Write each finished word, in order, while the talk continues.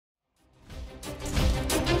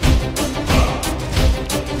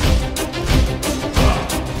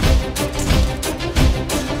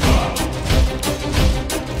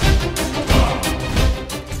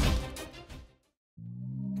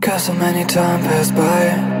So many times pass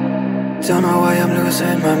by. Don't know why I'm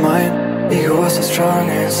losing my mind. Ego was so strong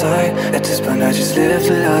inside. At this point I just live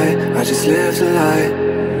the lie. I just live the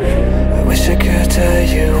lie. I wish I could tell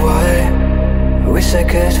you why. I wish I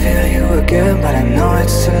could feel you again, but I know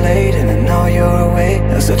it's too late, and I know you're away.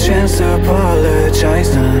 There's no chance to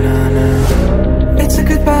apologize, no, no, no. It's a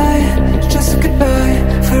goodbye, just a goodbye.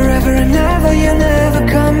 Forever and ever, you'll never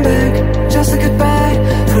come back. Just a goodbye,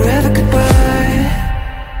 forever goodbye.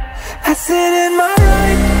 I sit in my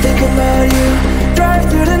ride, thinking about you. Drive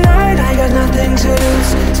through the night, I got nothing to lose.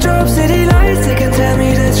 Strobe city lights, they can tell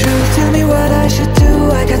me the truth. Tell me what I should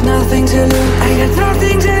do, I got nothing to lose. I got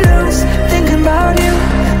nothing to lose, thinking about you.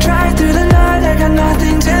 Drive through the night, I got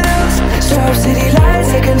nothing to lose. Strobe city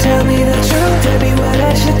lights, they can tell me the truth. Tell me what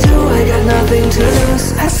I should do, I got nothing to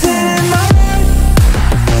lose. I sit in my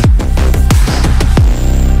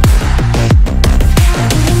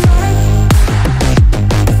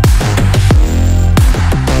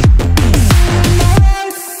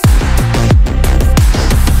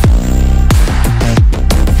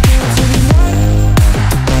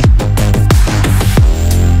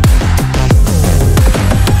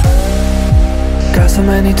so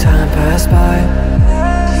many times pass by.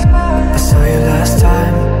 I saw you last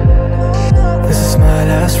time. This is my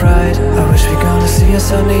last ride. I wish we're gonna see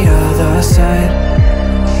us on the other side.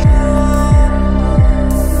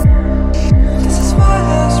 This is my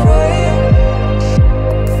last ride.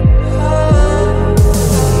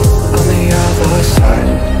 On the other side.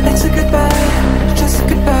 It's a goodbye, just a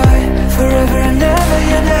goodbye. Forever and ever,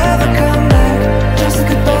 you never come back. Just a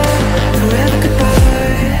goodbye, forever goodbye.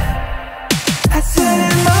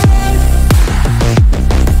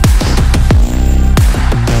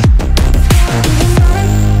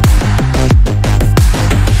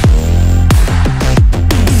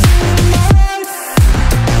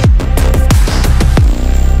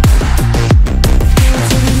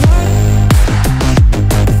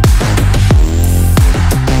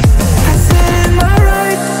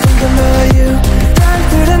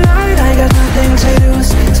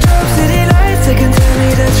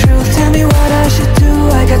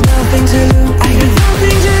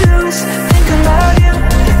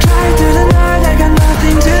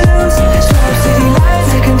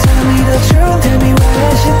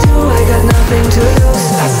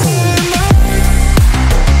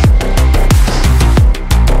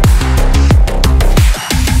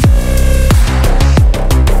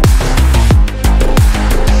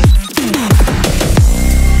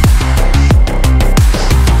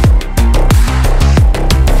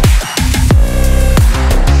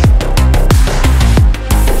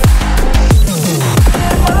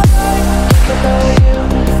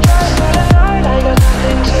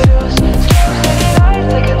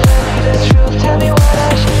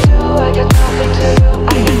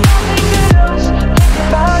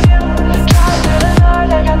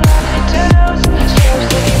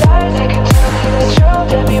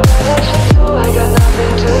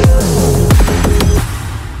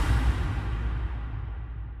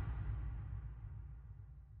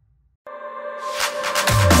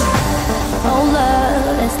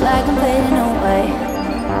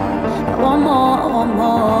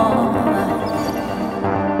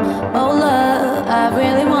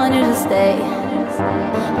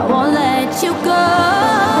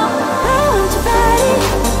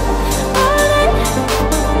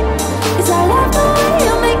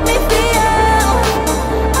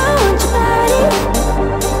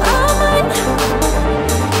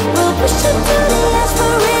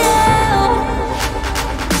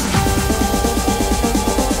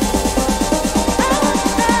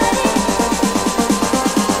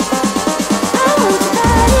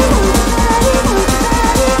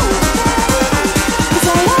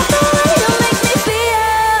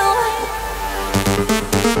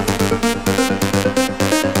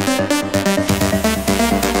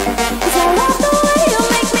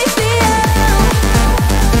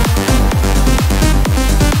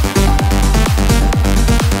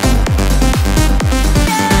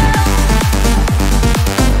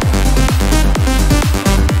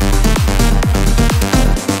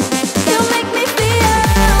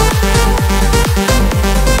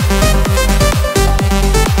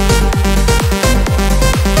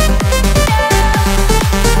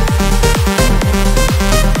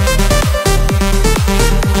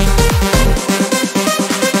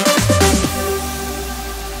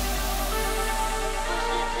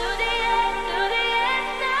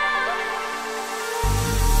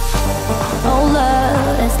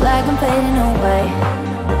 like I'm fading away.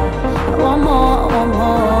 I want more, I want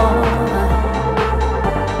more.